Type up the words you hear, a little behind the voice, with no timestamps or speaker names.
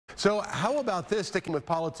So how about this, sticking with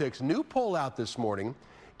politics? New poll out this morning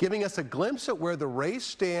giving us a glimpse at where the race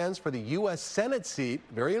stands for the U.S. Senate seat,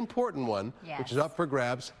 very important one, which is up for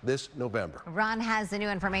grabs this November. Ron has the new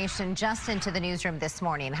information just into the newsroom this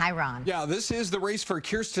morning. Hi, Ron. Yeah, this is the race for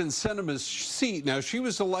Kyrsten Sinema's seat. Now, she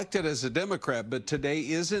was elected as a Democrat, but today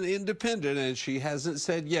is an independent, and she hasn't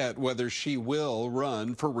said yet whether she will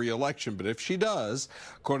run for re-election. But if she does,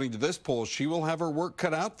 according to this poll, she will have her work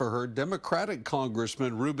cut out for her. Democratic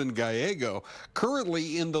Congressman Ruben Gallego,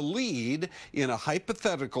 currently in the lead in a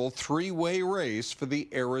hypothetical three-way race for the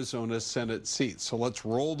Arizona Senate seat. So let's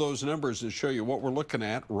roll those numbers and show you what we're looking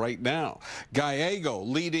at right now. Gallego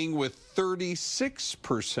leading with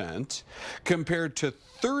 36% compared to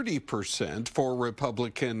 30% for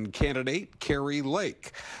Republican candidate Kari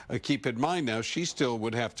Lake. Keep in mind now, she still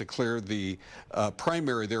would have to clear the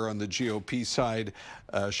primary there on the GOP side.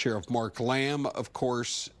 Sheriff Mark Lamb, of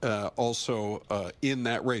course, also in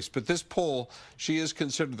that race. But this poll, she is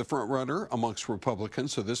considered the front runner amongst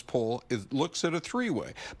Republicans. So this poll looks at a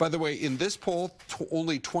three-way. By the way, in this poll,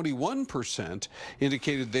 only 21%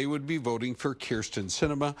 indicated they would be voting for Kyrsten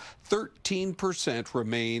Sinema. 13%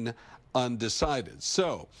 remain undecided.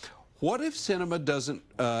 So what if Sinema doesn't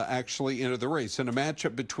actually enter the race in a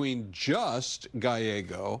matchup between just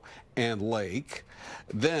Gallego and Lake?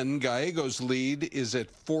 Then Gallego's lead is at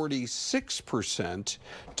 46%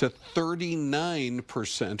 to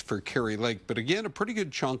 39% for Kari Lake. But again, a pretty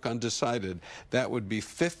good chunk undecided. That would be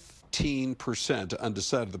 15%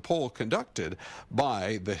 undecided. The poll conducted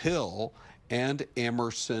by The Hill and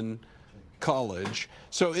Emerson College.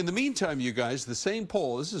 So in the meantime, you guys, the same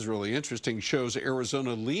poll, this is really interesting, shows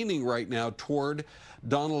Arizona leaning right now toward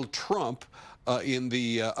Donald Trump in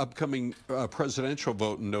the upcoming presidential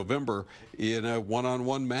vote in November in a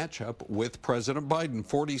one-on-one matchup with President Biden.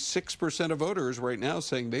 46% of voters right now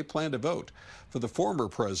saying they plan to vote for the former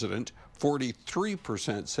president.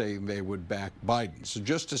 43% saying they would back Biden. So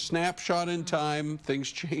just a snapshot in time.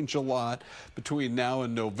 Things change a lot between now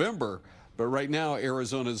and November. But right now,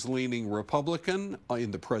 Arizona's leaning Republican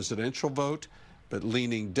in the presidential vote, but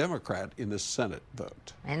leaning Democrat in the Senate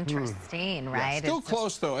vote. Interesting, right? Yeah, still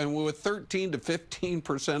close, though. And with 13 to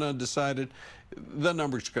 15% undecided, the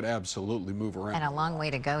numbers could absolutely move around. And a long way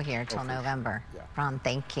to go here till November. Yeah. Ron,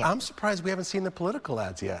 thank you. I'm surprised we haven't seen the political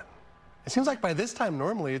ads yet. It seems like by this time,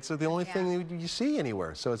 normally, it's the only thing you see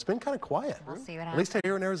anywhere. So it's been kind of quiet. We'll see what happens. At least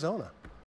here in Arizona.